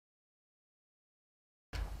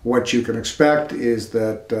What you can expect is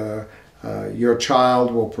that your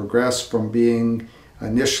child will progress from being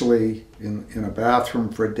initially in a bathroom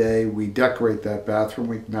for a day. We decorate that bathroom.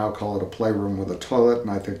 We now call it a playroom with a toilet, and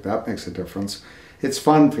I think that makes a difference. It's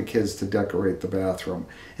fun for kids to decorate the bathroom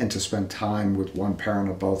and to spend time with one parent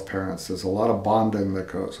or both parents. There's a lot of bonding that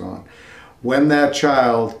goes on. When that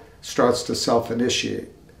child starts to self-initiate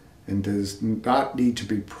and does not need to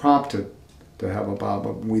be prompted to have a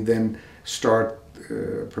baba, we then start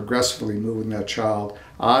progressively moving that child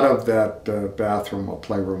out of that bathroom or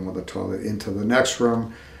playroom with a toilet into the next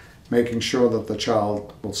room, making sure that the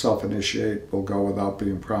child will self-initiate, will go without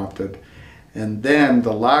being prompted. And then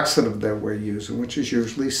the laxative that we're using, which is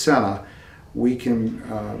usually senna, we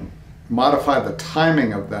can modify the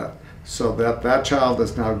timing of that so that that child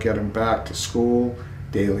is now getting back to school,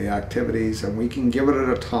 daily activities, and we can give it at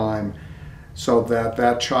a time so that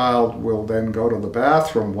that child will then go to the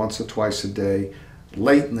bathroom once or twice a day,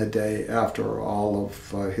 late in the day after all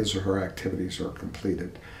of his or her activities are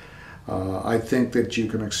completed. I think that you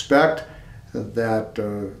can expect that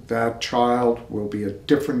that child will be a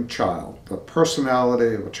different child. The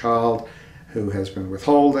personality of a child who has been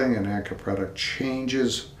withholding and encopretic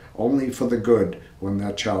changes only for the good when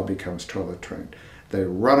that child becomes toilet trained. They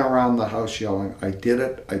run around the house yelling, "I did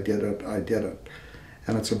it, I did it, I did it."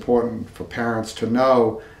 And it's important for parents to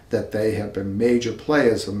know that they have been major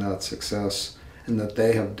players in that success and that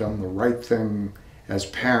they have done the right thing as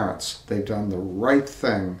parents. They've done the right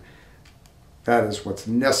thing. That is what's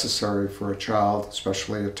necessary for a child,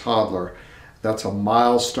 especially a toddler. That's a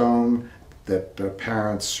milestone that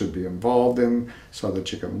parents should be involved in so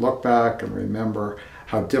that you can look back and remember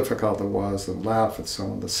how difficult it was and laugh at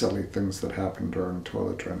some of the silly things that happened during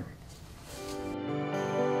toilet training.